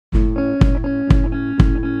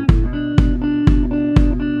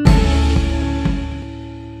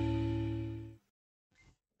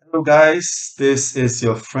Hello, guys. This is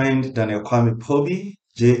your friend Daniel Kwame Pobi,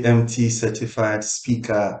 JMT certified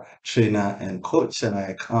speaker, trainer, and coach. And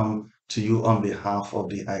I come to you on behalf of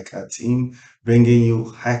the HiCAT team, bringing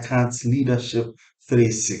you HiCAT Leadership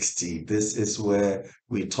 360. This is where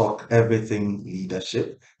we talk everything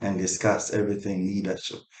leadership and discuss everything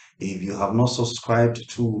leadership. If you have not subscribed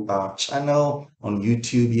to our channel on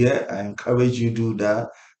YouTube yet, I encourage you to do that.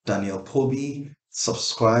 Daniel Pobi,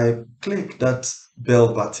 subscribe, click that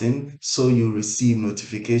bell button so you receive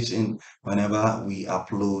notification whenever we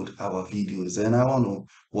upload our videos. And I want to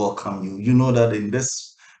welcome you. You know that in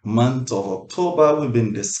this month of October, we've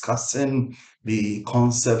been discussing the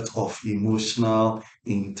concept of emotional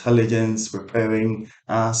intelligence, preparing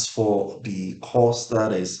us for the course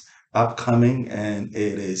that is upcoming, and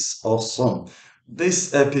it is awesome.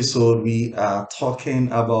 This episode, we are talking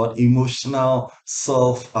about emotional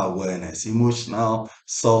self-awareness. Emotional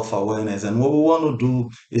self-awareness. And what we want to do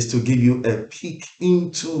is to give you a peek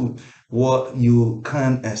into what you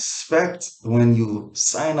can expect when you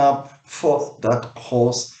sign up for that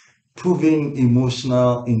course, Proving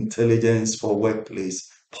Emotional Intelligence for Workplace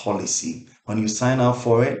Policy. When you sign up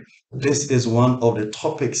for it, this is one of the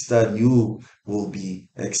topics that you will be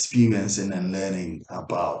experiencing and learning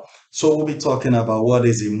about. So we'll be talking about what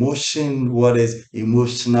is emotion, what is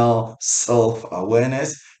emotional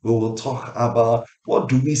self-awareness. We will talk about what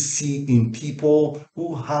do we see in people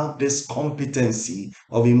who have this competency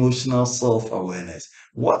of emotional self-awareness.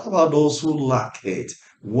 What about those who lack it?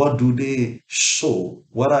 What do they show?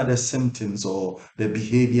 What are the symptoms or the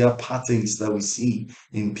behavior patterns that we see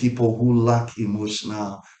in people who lack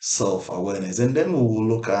emotional self-awareness? And then we will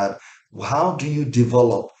look at how do you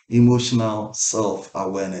develop emotional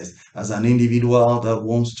self-awareness as an individual that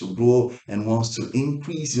wants to grow and wants to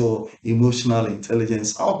increase your emotional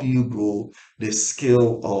intelligence? How do you grow this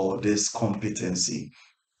skill or this competency?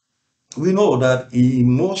 We know that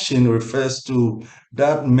emotion refers to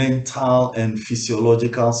that mental and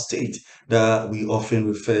physiological state that we often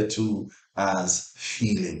refer to as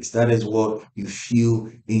feelings. That is what you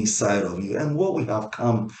feel inside of you. And what we have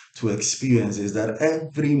come to experience is that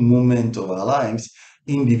every moment of our lives,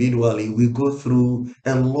 individually, we go through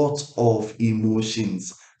a lot of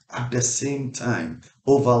emotions at the same time,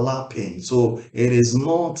 overlapping. So it is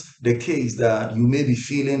not the case that you may be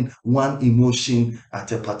feeling one emotion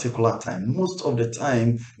at a particular time. Most of the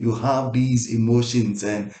time, you have these emotions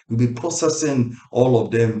and you'll be processing all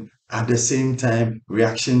of them at the same time,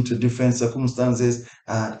 reaction to different circumstances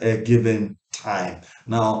at a given time.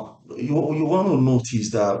 Now, you want to notice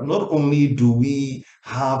that not only do we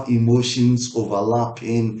have emotions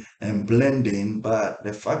overlapping and blending, but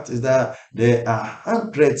the fact is that there are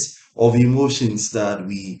hundreds of emotions that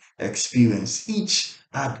we experience, each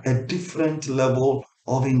at a different level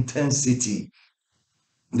of intensity.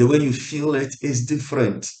 The way you feel it is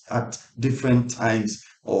different at different times,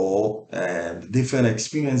 or different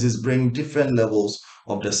experiences bring different levels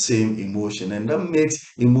of the same emotion, and that makes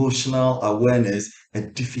emotional awareness a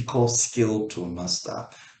difficult skill to master.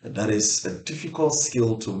 That is a difficult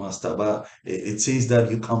skill to master, but it says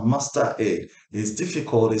that you can master it. It's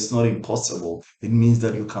difficult, it's not impossible. It means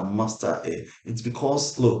that you can master it. It's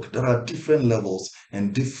because, look, there are different levels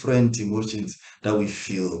and different emotions that we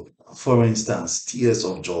feel. For instance, tears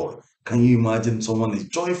of joy. Can you imagine someone is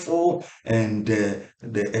joyful and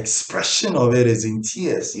the expression of it is in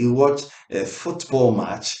tears? You watch a football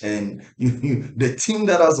match and the team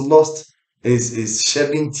that has lost is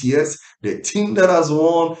shedding tears. The team that has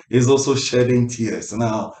won is also shedding tears.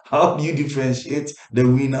 Now, how do you differentiate the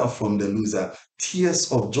winner from the loser?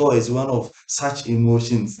 Tears of joy is one of such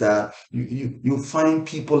emotions that you find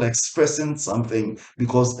people expressing something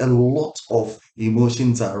because a lot of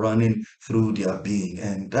emotions are running through their being.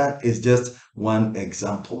 And that is just one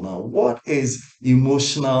example. Now, what is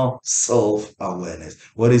emotional self awareness?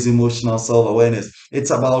 What is emotional self awareness? It's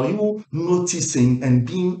about you noticing and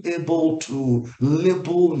being able to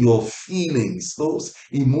label your feelings, those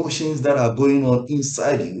emotions that are going on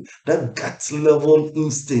inside you, that gut level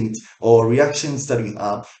instinct or reactions that you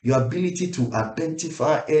have, your ability to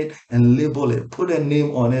identify it and label it, put a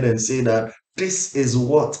name on it and say that this is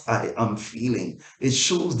what I am feeling. It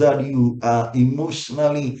shows that you are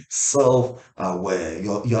emotionally self aware.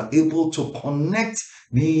 You're able to connect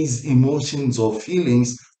these emotions or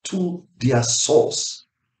feelings to their source.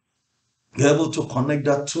 You're able to connect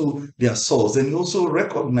that to their source. And you also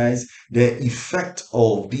recognize the effect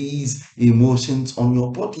of these emotions on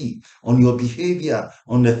your body, on your behavior,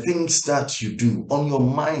 on the things that you do, on your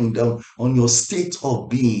mind, on your state of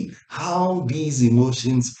being, how these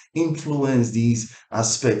emotions influence these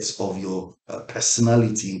aspects of your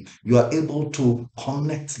personality. You are able to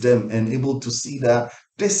connect them and able to see that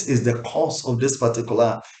this is the cause of this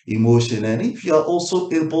particular emotion. And if you are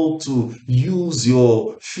also able to use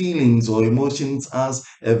your feelings or emotions as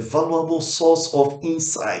a valuable source of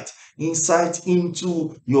insight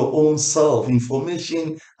into your own self,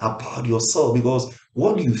 information about yourself, because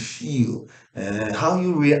what you feel, how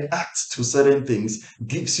you react to certain things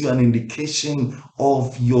gives you an indication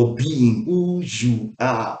of your being, who you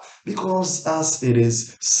are. Because as it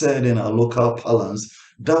is said in our local parlance,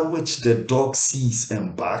 that which the dog sees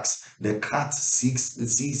and barks, the cat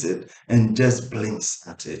sees it and just blinks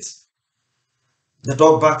at it. The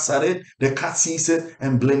dog barks at it, the cat sees it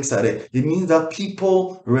and blinks at it. It means that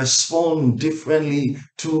people respond differently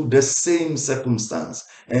to the same circumstance.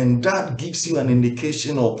 And that gives you an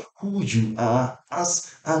indication of who you are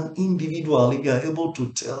as an individual. If you are able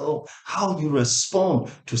to tell how you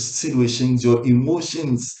respond to situations, your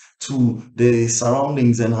emotions to the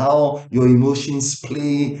surroundings, and how your emotions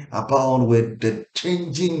play about with the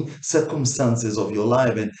changing circumstances of your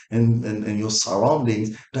life and your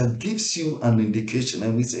surroundings, that gives you an indication.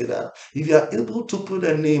 And we say that if you are able to put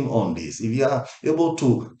a name on this, if you are able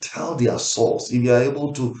to tell their source, if you are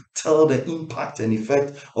able to tell the impact and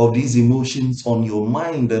effect of these emotions on your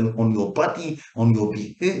mind and on your body, on your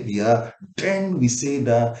behavior, then we say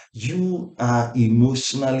that you are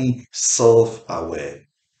emotionally self-aware.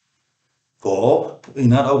 Or,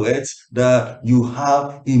 in other words, that you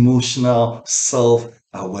have emotional self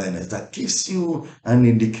awareness that gives you an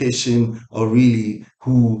indication of really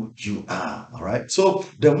who you are. All right. So,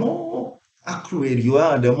 the more accurate you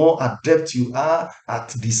are, the more adept you are at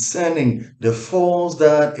discerning the force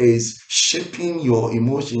that is shaping your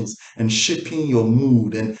emotions and shaping your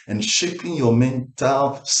mood and shaping your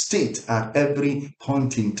mental state at every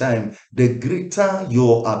point in time, the greater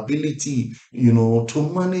your ability,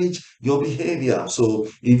 to manage your behavior. So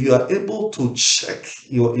if you are able to check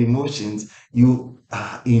your emotions, you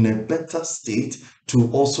are in a better state to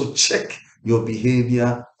also check your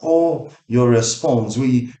behavior or your response.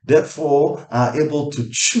 We therefore are able to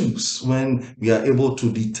choose when we are able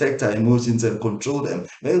to detect our emotions and control them.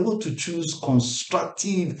 We're able to choose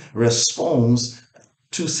constructive response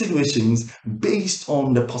to situations based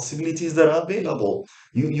on the possibilities that are available.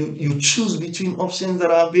 You choose between options that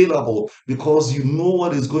are available because you know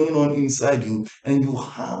what is going on inside you, and you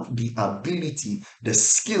have the ability, the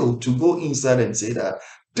skill to go inside and say that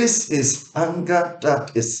this is anger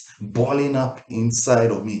that is boiling up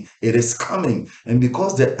inside of me. It is coming. And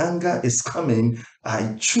because the anger is coming,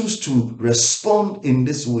 I choose to respond in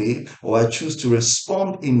this way, or I choose to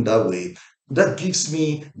respond in that way. That gives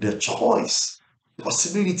me the choice,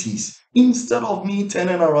 possibilities, instead of me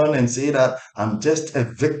turning around and say that I'm just a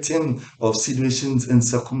victim of situations and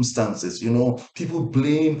circumstances. People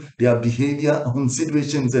blame their behavior on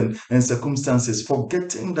situations and circumstances,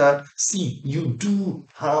 forgetting that, see, you do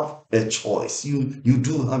have a choice. You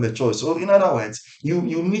do have a choice. So in other words, you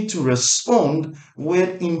need to respond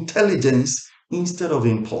with intelligence instead of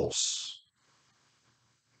impulse.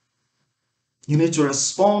 You need to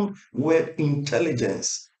respond with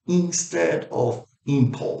intelligence instead of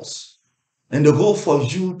impulse. And the goal for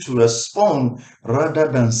you to respond rather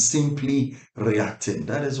than simply reacting.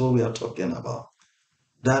 That is what we are talking about.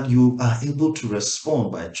 That you are able to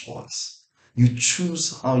respond by choice. You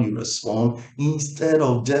choose how you respond instead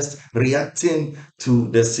of just reacting to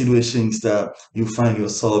the situations that you find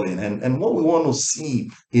yourself in. And what we want to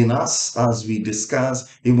see in us as we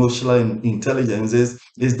discuss emotional intelligence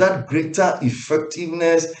is that greater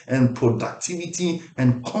effectiveness and productivity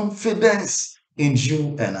and confidence in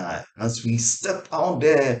you and I. As we step out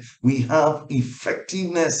there, we have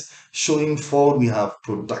effectiveness showing forward, we have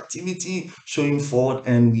productivity showing forward,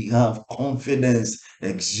 and we have confidence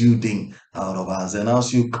exuding out of us. And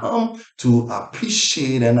as you come to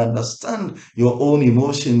appreciate and understand your own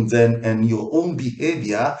emotions and your own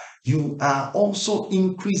behavior, you are also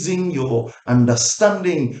increasing your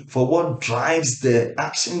understanding for what drives the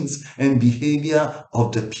actions and behavior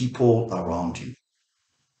of the people around you.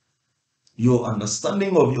 Your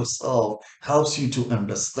understanding of yourself helps you to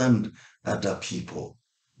understand other people.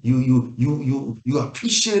 You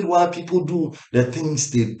appreciate why people do the things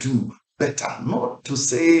they do better. Not to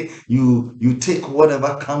say you take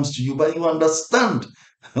whatever comes to you, but you understand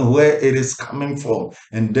where it is coming from,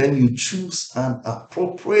 and then you choose an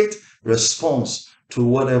appropriate response to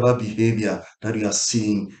whatever behavior that you are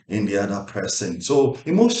seeing in the other person. So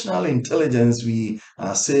emotional intelligence, we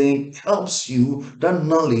are saying, helps you, that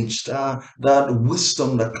knowledge, that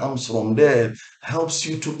wisdom that comes from there helps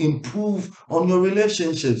you to improve on your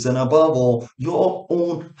relationships and above all, your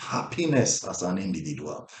own happiness as an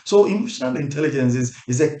individual. So emotional intelligence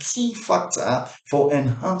is a key factor for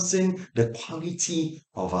enhancing the quality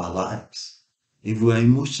of our lives. If we are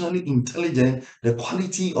emotionally intelligent, the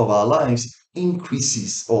quality of our lives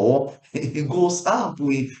increases or it goes up.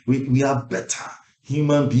 We are better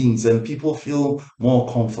human beings and people feel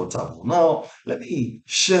more comfortable. Now, let me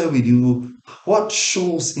share with you what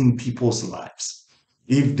shows in people's lives.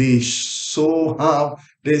 If they so have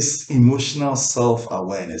this emotional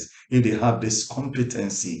self-awareness, if they have this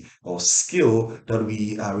competency or skill that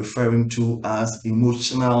we are referring to as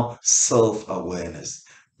emotional self-awareness,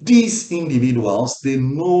 these individuals, they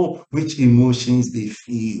know which emotions they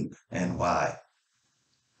feel and why.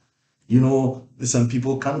 Some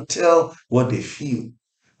people can tell what they feel.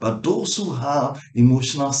 But those who have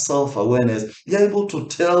emotional self-awareness, they're able to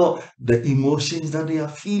tell the emotions that they are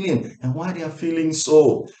feeling and why they are feeling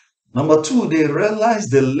so. Number two, they realize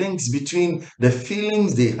the links between the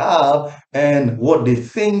feelings they have and what they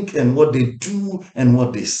think and what they do and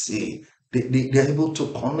what they say. They're able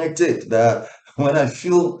to connect it that when I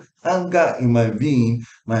feel anger in my being,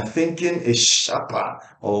 my thinking is sharper.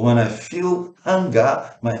 Or when I feel anger,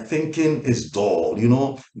 my thinking is dull.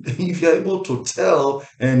 If you're able to tell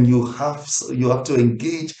and you have to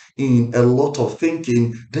engage in a lot of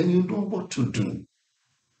thinking, then you know what to do.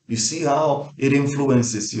 You see how it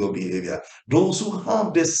influences your behavior. Those who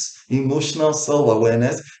have this emotional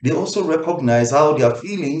self-awareness, they also recognize how their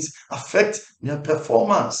feelings affect their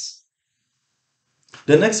performance.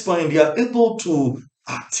 The next point, they are able to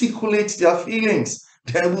articulate their feelings.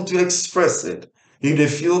 They're able to express it. If they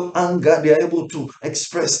feel anger, they are able to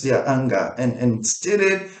express their anger and state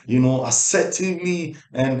it, assertively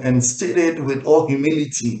and state it with all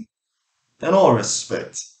humility and all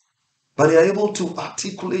respect. But they are able to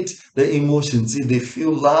articulate the emotions. If they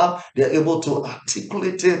feel love, they are able to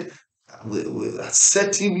articulate it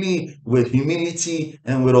assertively, with humility,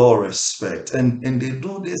 and with all respect. And they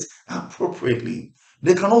do this appropriately.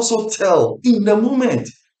 They can also tell in the moment,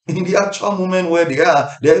 in the actual moment where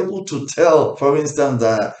they're able to tell, for instance,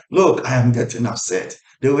 that, look, I am getting upset.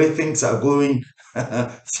 The way things are going,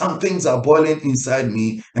 some things are boiling inside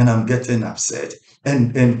me, and I'm getting upset.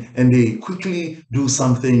 And they quickly do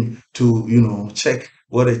something to, check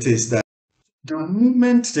what it is that the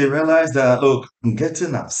moment they realize that, look, I'm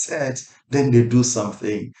getting upset, then they do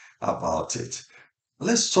something about it.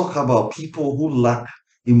 Let's talk about people who lack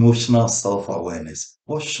emotional self-awareness.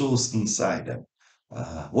 What shows inside them?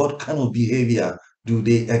 What kind of behavior do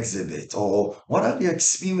they exhibit? Or what are the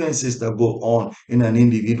experiences that go on in an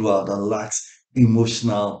individual that lacks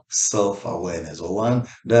emotional self-awareness, or one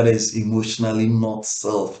that is emotionally not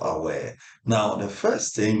self-aware? Now, the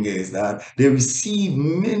first thing is that they receive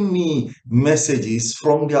many messages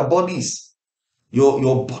from their bodies.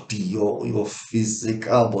 Your body, your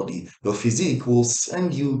physical body, your physique will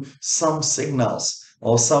send you some signals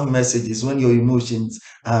or some messages when your emotions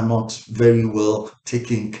are not very well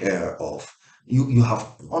taken care of. You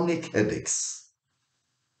have chronic headaches,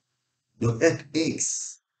 your head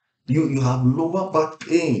aches, you have lower back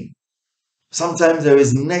pain. Sometimes there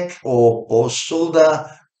is neck or shoulder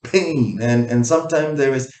pain, and sometimes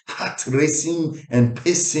there is heart racing and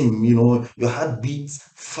pacing. Your heart beats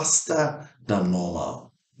faster than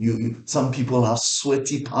normal. Some people have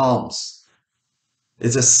sweaty palms.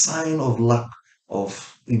 It's a sign of lack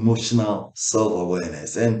of emotional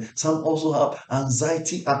self-awareness. And some also have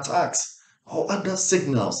anxiety attacks or other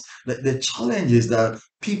signals. The challenge is that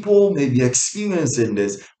people may be experiencing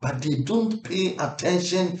this, but they don't pay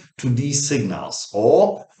attention to these signals,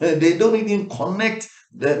 or they don't even connect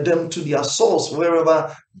them to their source,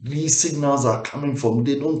 wherever these signals are coming from.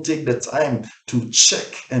 They don't take the time to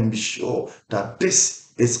check and be sure that this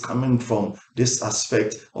is coming from this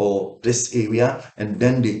aspect or this area, and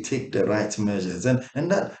then they take the right measures. And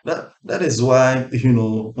that is why, if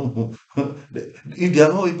they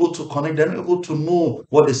are not able to connect, they're not able to know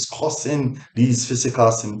what is causing these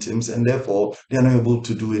physical symptoms, and therefore they are not able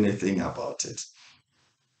to do anything about it.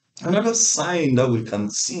 Another sign that we can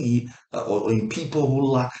see, or in people who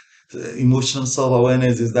lack emotional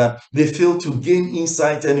self-awareness, is that they fail to gain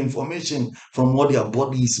insight and information from what their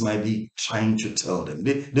bodies might be trying to tell them.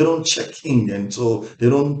 They don't check in, and so they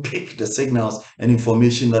don't pick the signals and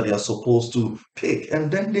information that they are supposed to pick.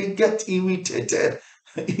 And then they get irritated.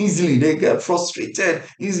 easily, they get frustrated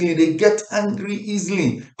easily, they get angry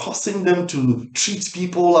easily, causing them to treat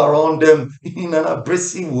people around them in an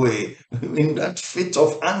abrasive way. In that fit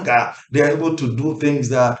of anger, they're able to do things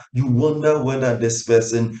that you wonder whether this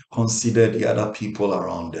person considered the other people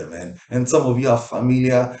around them. And some of you are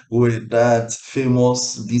familiar with that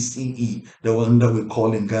famous DCE, the one that we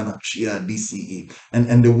call in Ghana Chia DCE,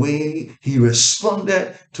 and the way he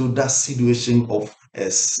responded to that situation of a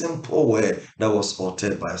simple word that was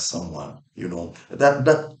uttered by someone.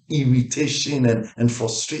 That irritation and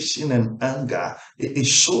frustration and anger, it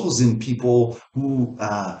shows in people who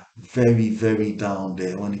are very, very down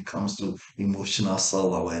there when it comes to emotional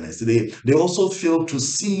self-awareness. They also fail to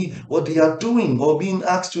see what they are doing or being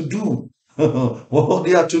asked to do. What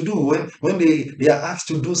they are to do when they are asked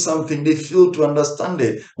to do something, they fail to understand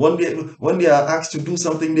it. When they are asked to do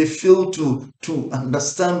something, they fail to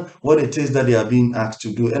understand what it is that they are being asked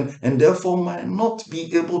to do, and therefore might not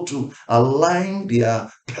be able to align their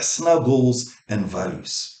personal goals and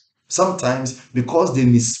values. Sometimes, because they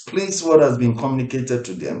misplace what has been communicated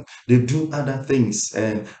to them, they do other things.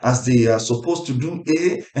 And as they are supposed to do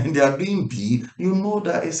A and they are doing B, you know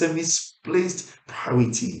that it's a misplaced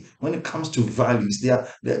priority when it comes to values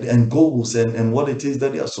and goals and what it is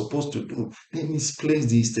that they are supposed to do. They misplace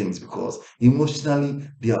these things because emotionally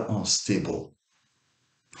they are unstable.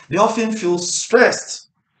 They often feel stressed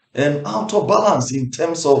and out of balance in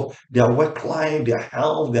terms of their work life, their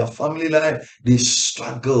health, their family life. They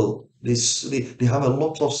struggle. They have a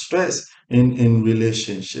lot of stress in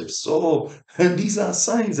relationships. So these are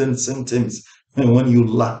signs and symptoms when you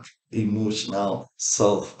lack emotional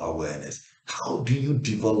self-awareness. How do you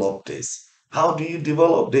develop this? How do you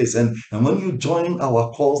develop this? And when you join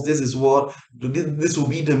our course, this will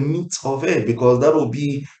be the meat of it, because that will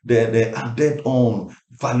be the added on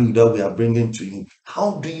value that we are bringing to you.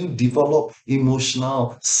 How do you develop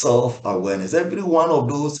emotional self-awareness? Every one of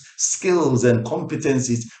those skills and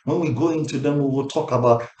competencies, when we go into them, we will talk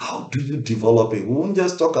about how do you develop it. We won't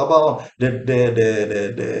just talk about the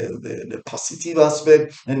positive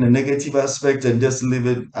aspect and the negative aspect and just leave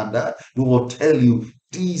it at that. We will tell you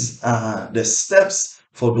these are the steps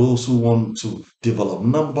for those who want to develop.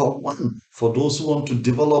 Number one, for those who want to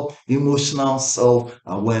develop emotional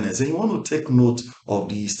self-awareness. And you want to take note of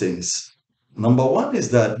these things. Number one is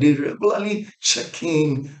that they regularly check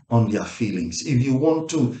in on their feelings. If you want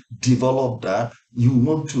to develop that, you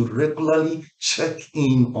want to regularly check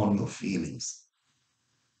in on your feelings.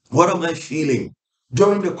 What am I feeling?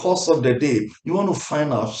 During the course of the day, you want to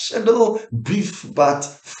find out, schedule brief but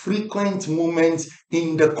frequent moments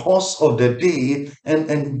in the course of the day,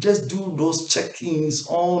 and just do those check-ins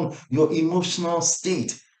on your emotional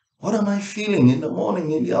state. What am I feeling in the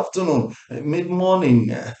morning, in the afternoon,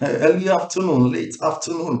 mid-morning, early afternoon, late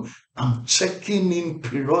afternoon? I'm checking in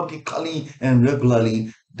periodically and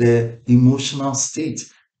regularly the emotional state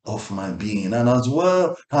of my being, and as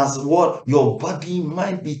well as what your body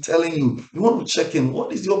might be telling you. You want to check in,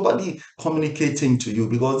 what is your body communicating to you,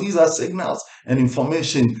 because these are signals and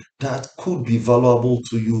information that could be valuable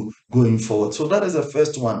to you going forward. So that is the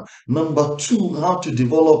first one. Number two, how to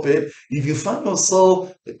develop it. If you find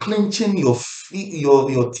yourself clenching your feet,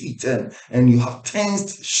 your teeth, and you have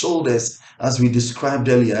tensed shoulders, as we described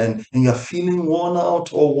earlier, and you're feeling worn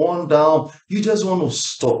out or worn down, you just want to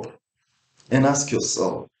stop and ask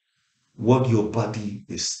yourself what your body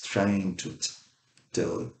is trying to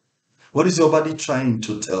tell you. What is your body trying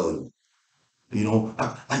to tell you?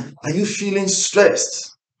 Are you feeling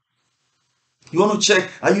stressed? You want to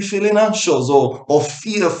check, are you feeling anxious or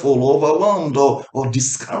fearful, or overwhelmed, or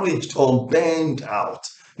discouraged, or burned out?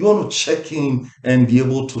 You want to check in and be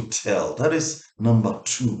able to tell. That is number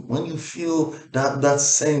two. When you feel that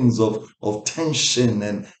sense of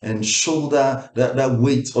tension and shoulder, that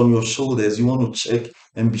weight on your shoulders, you want to check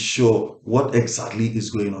and be sure what exactly is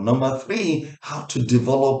going on. Number three, how to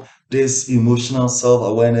develop this emotional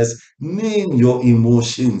self-awareness. Name your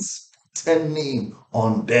emotions. Put a name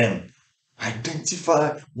on them.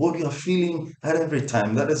 Identify what you're feeling at every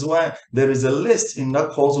time. That is why there is a list in that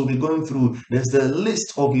course we'll be going through. There's a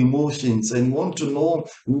list of emotions, and you want to know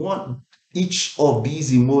what each of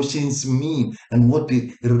these emotions mean and what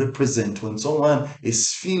they represent. When someone is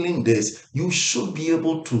feeling this, you should be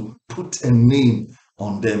able to put a name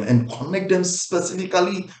on them and connect them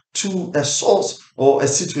specifically to a source or a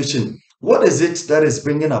situation. What is it that is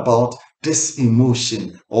bringing about this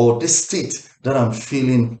emotion or this state that I'm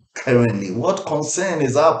feeling currently? What concern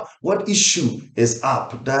is up? What issue is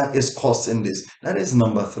up that is causing this? That is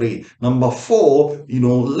number three. Number four,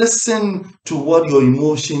 listen to what your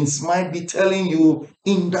emotions might be telling you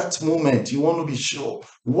in that moment. You want to be sure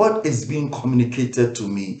what is being communicated to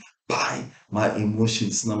me by my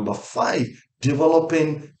emotions. Number five,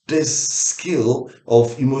 developing this skill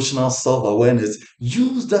of emotional self-awareness.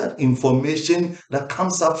 Use that information that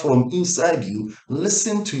comes up from inside you.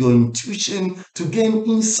 Listen to your intuition to gain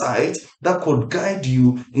insight that could guide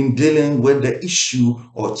you in dealing with the issue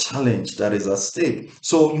or challenge that is at stake.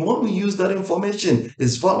 So you want to use that information.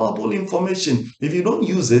 It's valuable information. If you don't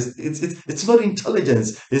use it, it's not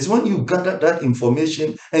intelligence. It's when you gather that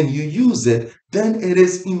information and you use it, then it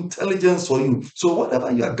is intelligence for you. So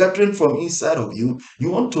whatever you are gathering from inside of you, you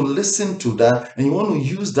want to listen to that and you want to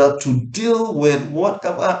use that to deal with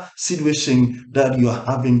whatever situation that you are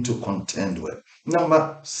having to contend with.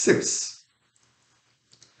 Number six,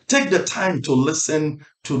 take the time to listen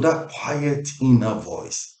to that quiet inner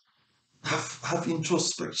voice. Have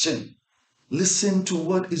introspection. Listen to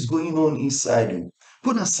what is going on inside you.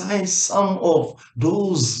 Put aside some of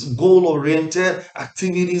those goal-oriented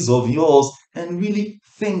activities of yours and really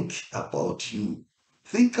think about you.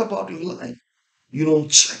 Think about your life.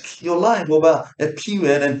 Check your life over a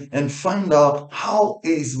period and find out how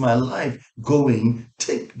is my life going.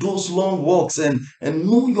 Take those long walks and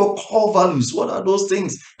know your core values. What are those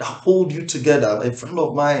things that hold you together? A friend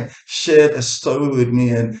of mine shared a story with me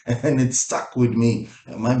and it stuck with me.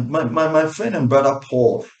 My friend and brother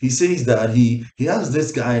Paul, he says that he has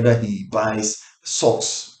this guy that he buys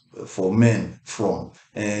socks for men from,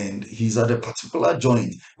 and he's at a particular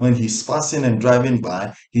joint. When he's passing and driving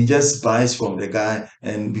by, he just buys from the guy,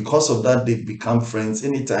 and because of that they've become friends.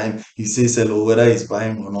 Anytime he says hello, whether he's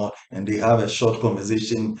buying or not, and they have a short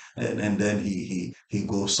conversation, and then he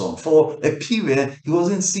goes on. For a period he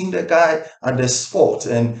wasn't seeing the guy at the spot,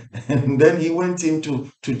 and then he went in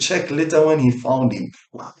to check later when he found him.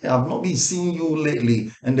 Why, I've not been seeing you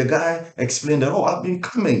lately. And the guy explained that, oh, I've been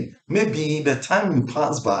coming. Maybe the time you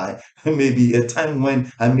pass by, maybe a time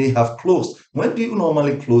when I may have closed. When do you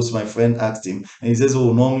normally close? My friend asked him. And he says,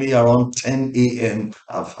 oh, normally around 10 a.m.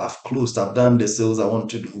 I've closed. I've done the sales I want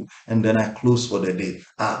to do. And then I close for the day.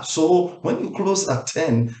 So when you close at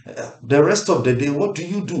 10, the rest of the day, what do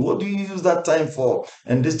you do? What do you use that time for?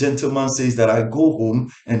 And this gentleman says that I go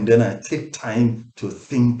home and then I take time to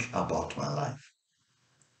think about my life.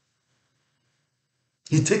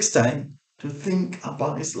 He takes time to think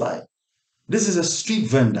about his life. This is a street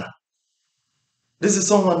vendor. This is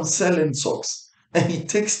someone selling socks. And he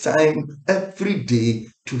takes time every day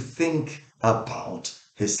to think about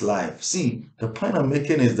his life. See, the point I'm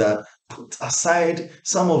making is that put aside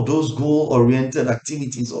some of those goal-oriented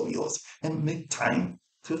activities of yours and make time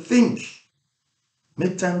to think.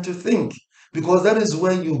 Make time to think. Because that is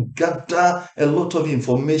where you gather a lot of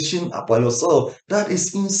information about yourself that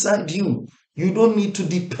is inside you. You don't need to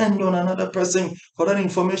depend on another person for that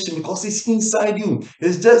information because it's inside you.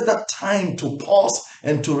 It's just that time to pause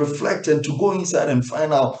and to reflect and to go inside and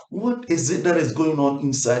find out what is it that is going on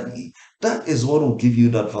inside me. That is what will give you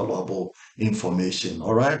that valuable information.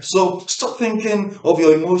 All right. So stop thinking of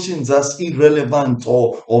your emotions as irrelevant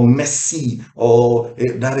or messy or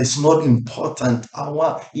that is not important.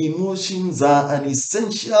 Our emotions are an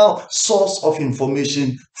essential source of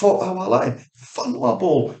information for our life,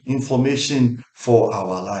 valuable information for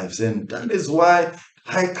our lives. And that is why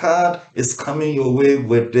HiCard is coming your way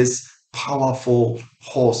with this powerful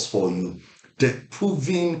horse for you. The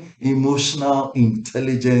proven emotional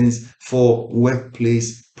intelligence for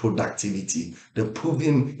workplace productivity. The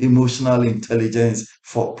proven emotional intelligence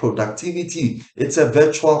for productivity. It's a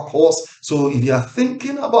virtual course. So if you are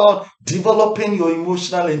thinking about developing your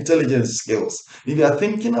emotional intelligence skills, if you are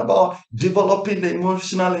thinking about developing the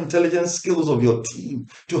emotional intelligence skills of your team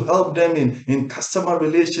to help them in customer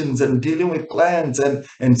relations and dealing with clients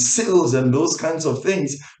and sales and those kinds of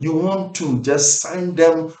things, you want to just sign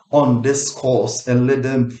them on this course and let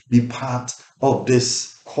them be part of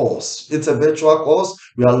this course. It's a virtual course.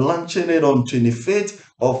 We are launching it on 25th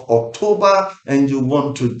of October, and you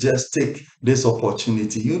want to just take this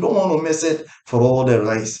opportunity. You don't want to miss it for all the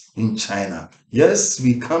rise in China. Yes,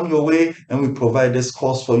 we come your way and we provide this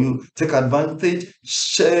course for you. Take advantage,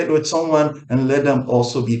 share it with someone, and let them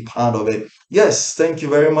also be part of it. Yes, thank you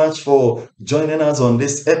very much for joining us on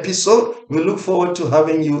this episode. We look forward to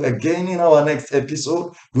having you again in our next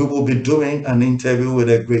episode. We will be doing an interview with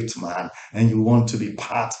a great man, and you want to be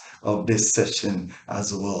part of this session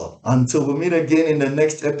as well. Until we meet again in the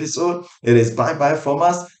next episode, it is bye-bye from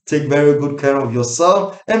us. Take very good care of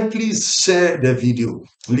yourself, and please share the video.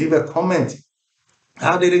 Leave a comment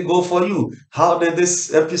How did it go for you? How did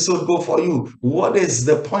this episode go for you? What is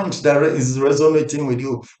the point that is resonating with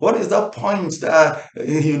you? What is that point that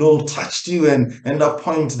touched you, and the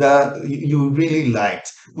point that you really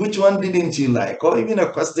liked? Which one didn't you like? Or even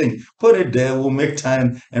a question, put it there. We'll make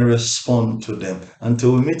time and respond to them.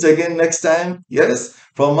 Until we meet again next time. Yes,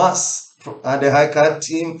 from us at the High Card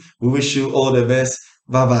team, we wish you all the best.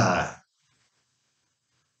 Bye bye.